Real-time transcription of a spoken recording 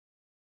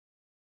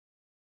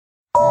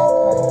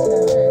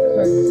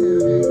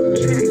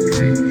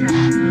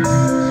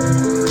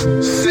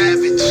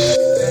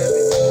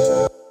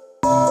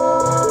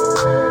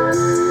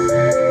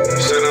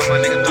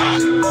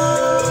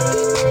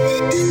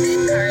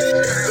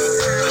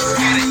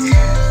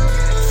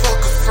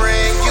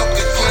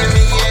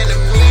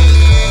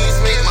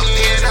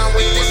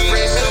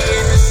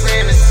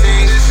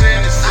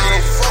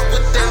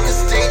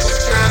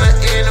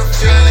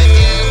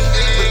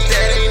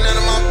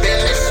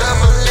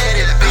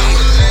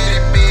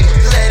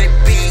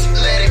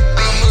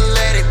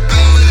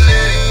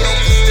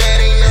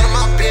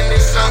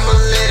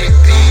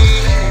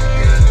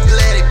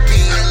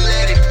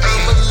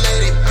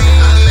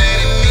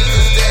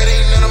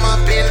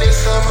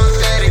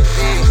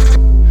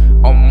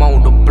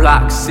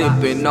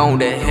sipping on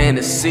that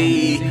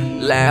Hennessy.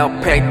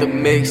 Loud pack the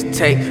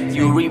mixtape,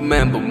 you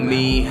remember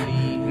me.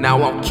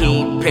 Now I'm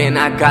Kingpin,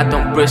 I got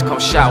them bricks, come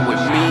shot with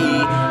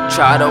me.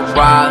 Try to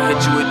ride,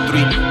 hit you with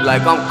 3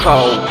 like I'm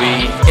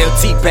Kobe.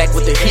 LT back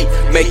with the heat,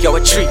 make y'all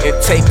a treat and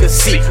take a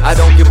seat. I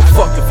don't give a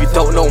fuck if you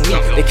don't know me.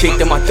 They kicked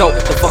in my door,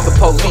 the fucking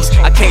police.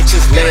 I can't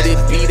just let it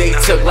be, they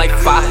took like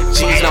 5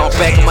 G's. Now I'm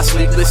back in my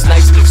sleepless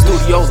nights,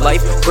 studio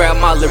life.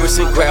 Grab my lyrics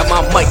and grab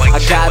my mic.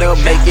 I gotta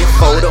make it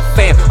for the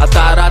fam. I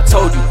thought I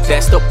told you,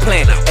 that's the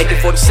plan.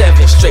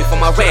 AK-47, straight from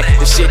my ram.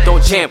 This shit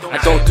don't jam,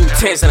 I don't do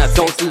 10s and I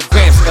don't do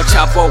grams. Got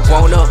chopper on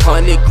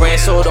 100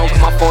 grand, so don't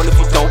call my phone if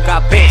you don't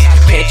got bands.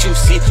 Can't you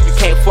see? You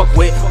can't fuck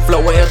with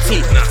Flow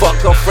LT.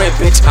 Fuck a friend,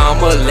 bitch,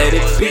 I'ma let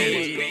it be.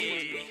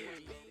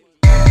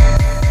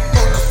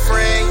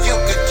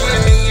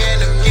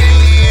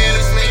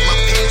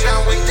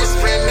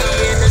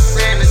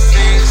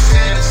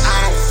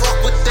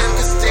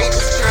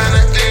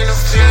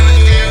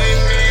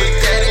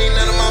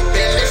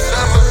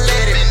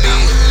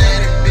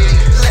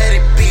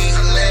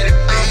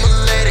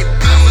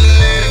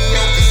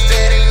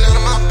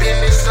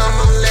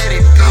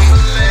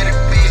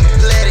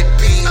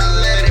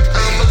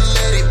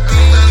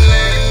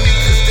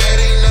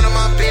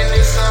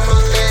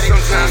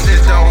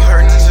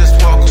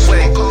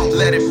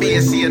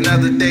 See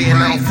another day, and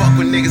I don't fuck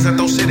with niggas, I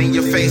throw shit in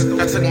your face.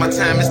 I took my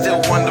time and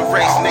still won the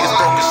race.